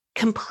was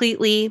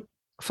completely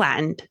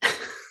flattened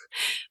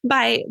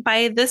by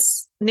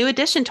this new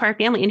addition to our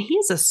family. And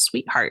he's a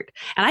sweetheart.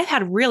 And I've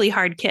had really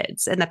hard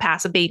kids in the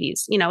past of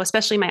babies,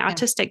 especially my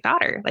autistic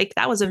daughter. Like,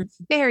 that was a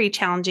very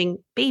challenging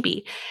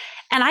baby.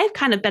 And I've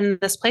kind of been in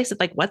this place of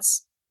like,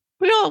 what's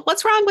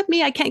wrong with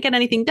me? I can't get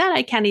anything done.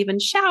 I can't even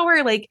shower.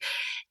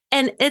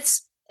 And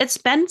it's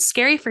been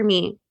scary for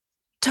me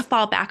to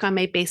fall back on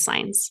my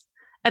baselines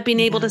of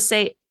being able to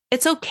say,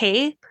 it's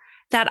okay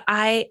that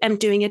I am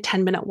doing a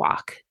 10-minute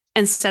walk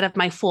instead of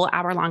my full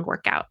hour-long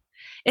workout.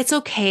 It's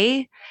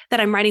okay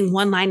that I'm writing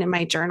one line in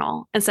my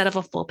journal instead of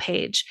a full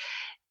page.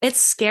 It's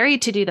scary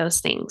to do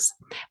those things.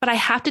 But I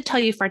have to tell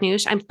you,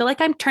 Farnoosh, I feel like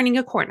I'm turning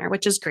a corner,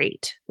 which is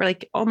great. We're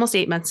like almost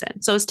 8 months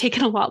in. So it's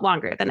taken a lot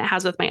longer than it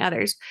has with my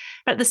others.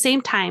 But at the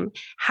same time,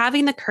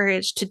 having the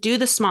courage to do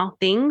the small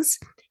things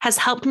has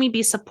helped me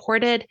be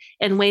supported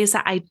in ways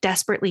that I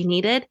desperately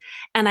needed.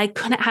 And I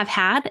couldn't have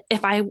had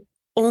if I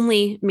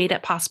only made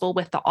it possible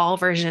with the all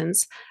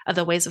versions of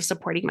the ways of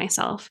supporting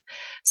myself.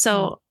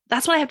 So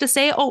that's what I have to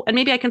say. Oh, and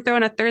maybe I can throw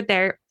in a third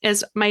there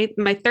is my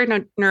third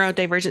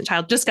neurodivergent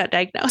child just got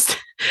diagnosed.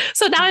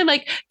 So now I'm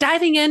like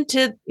diving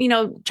into,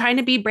 trying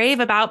to be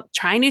brave about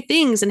trying new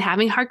things and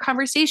having hard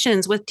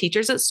conversations with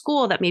teachers at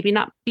school that maybe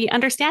not be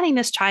understanding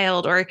this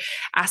child, or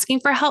asking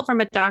for help from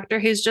a doctor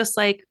who's just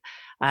like,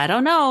 I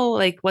don't know,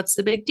 like, what's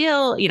the big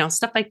deal?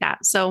 Stuff like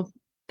that. So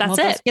that's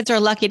it. Those kids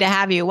are lucky to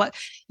have you.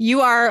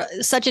 You are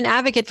such an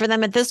advocate for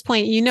them at this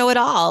point. You know it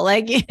all.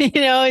 Like,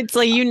 it's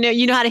like, you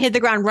know how to hit the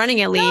ground running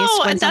at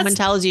least when someone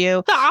tells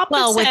you, the opposite.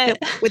 Well,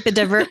 with the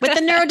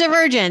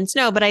neurodivergence.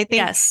 No, but I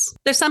think yes,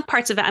 there's some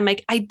parts of it. I'm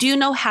like, I do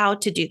know how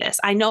to do this.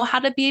 I know how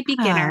to be a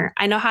beginner.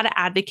 I know how to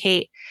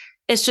advocate.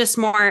 It's just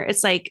more,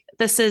 it's like,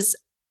 this is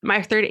my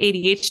third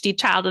ADHD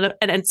child,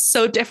 and it's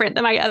so different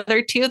than my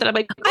other two that I'm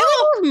like,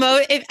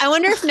 I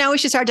wonder if now we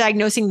should start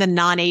diagnosing the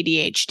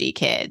non-ADHD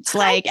kids.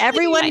 Like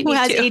everyone who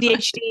has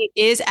ADHD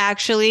is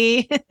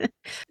actually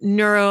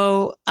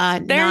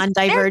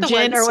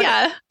non-divergent or whatever.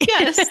 Yeah.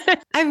 Yes.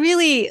 I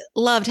really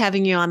loved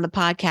having you on the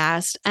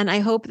podcast, and I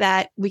hope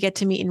that we get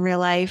to meet in real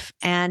life,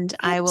 and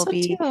I will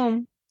be.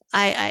 Too.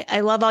 I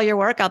love all your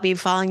work. I'll be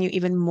following you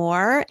even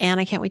more, and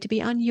I can't wait to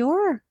be on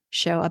your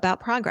show about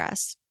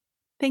progress.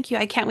 Thank you.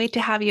 I can't wait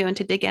to have you and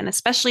to dig in,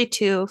 especially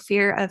to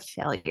fear of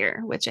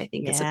failure, which I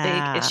think is a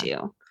big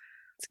issue.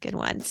 It's a good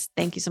one.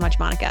 Thank you so much,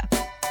 Monica.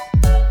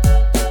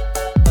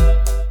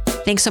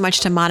 Thanks so much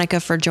to Monica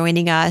for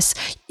joining us.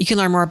 You can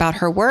learn more about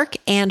her work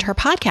and her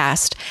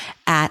podcast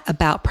at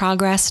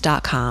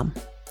aboutprogress.com.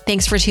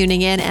 Thanks for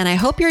tuning in, and I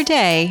hope your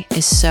day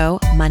is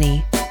so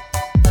money.